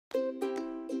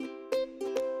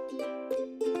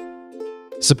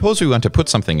Suppose we want to put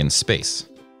something in space.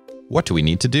 What do we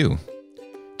need to do?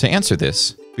 To answer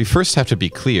this, we first have to be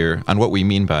clear on what we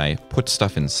mean by put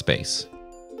stuff in space.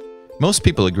 Most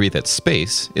people agree that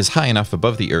space is high enough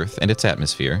above the Earth and its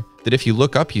atmosphere that if you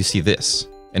look up you see this,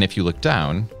 and if you look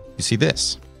down, you see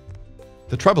this.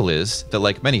 The trouble is that,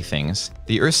 like many things,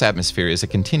 the Earth's atmosphere is a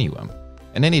continuum,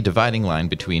 and any dividing line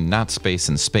between not space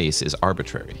and space is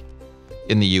arbitrary.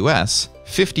 In the US,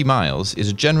 50 miles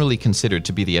is generally considered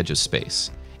to be the edge of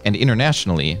space, and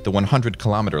internationally, the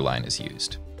 100-kilometer line is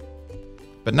used.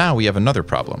 But now we have another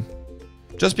problem.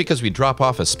 Just because we drop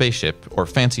off a spaceship or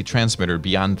fancy transmitter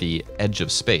beyond the edge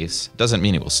of space doesn't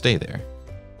mean it will stay there.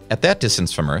 At that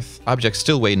distance from Earth, objects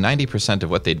still weigh 90% of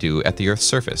what they do at the Earth's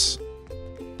surface.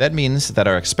 That means that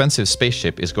our expensive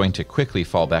spaceship is going to quickly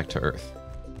fall back to Earth.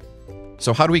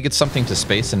 So how do we get something to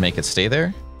space and make it stay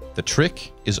there? The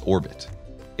trick is orbit.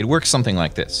 It works something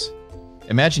like this.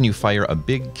 Imagine you fire a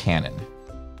big cannon.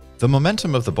 The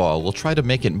momentum of the ball will try to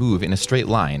make it move in a straight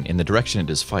line in the direction it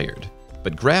is fired,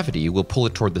 but gravity will pull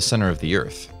it toward the center of the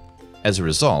Earth. As a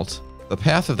result, the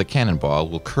path of the cannonball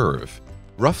will curve,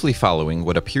 roughly following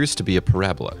what appears to be a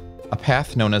parabola, a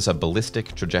path known as a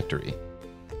ballistic trajectory.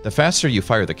 The faster you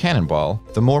fire the cannonball,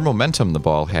 the more momentum the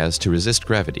ball has to resist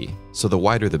gravity, so the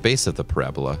wider the base of the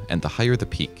parabola and the higher the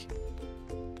peak.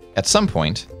 At some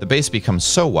point, the base becomes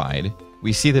so wide,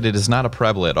 we see that it is not a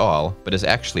parabola at all, but is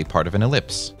actually part of an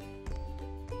ellipse.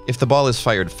 If the ball is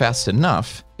fired fast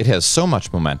enough, it has so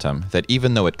much momentum that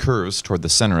even though it curves toward the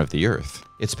center of the Earth,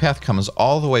 its path comes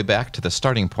all the way back to the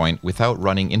starting point without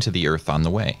running into the Earth on the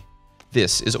way.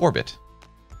 This is orbit.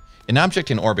 An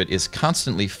object in orbit is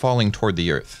constantly falling toward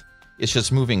the Earth. It's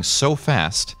just moving so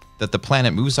fast that the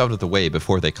planet moves out of the way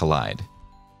before they collide.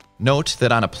 Note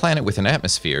that on a planet with an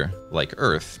atmosphere, like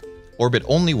Earth, orbit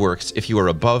only works if you are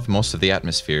above most of the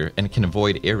atmosphere and can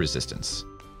avoid air resistance.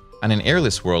 On an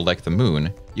airless world like the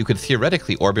Moon, you could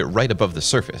theoretically orbit right above the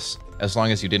surface, as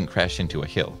long as you didn't crash into a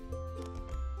hill.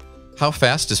 How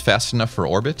fast is fast enough for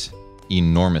orbit?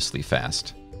 Enormously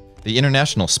fast. The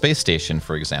International Space Station,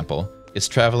 for example, is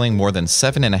traveling more than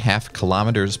 7.5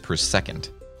 kilometers per second.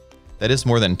 That is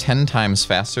more than 10 times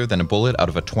faster than a bullet out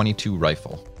of a .22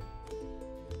 rifle.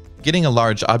 Getting a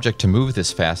large object to move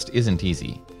this fast isn't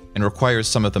easy, and requires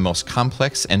some of the most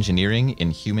complex engineering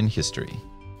in human history.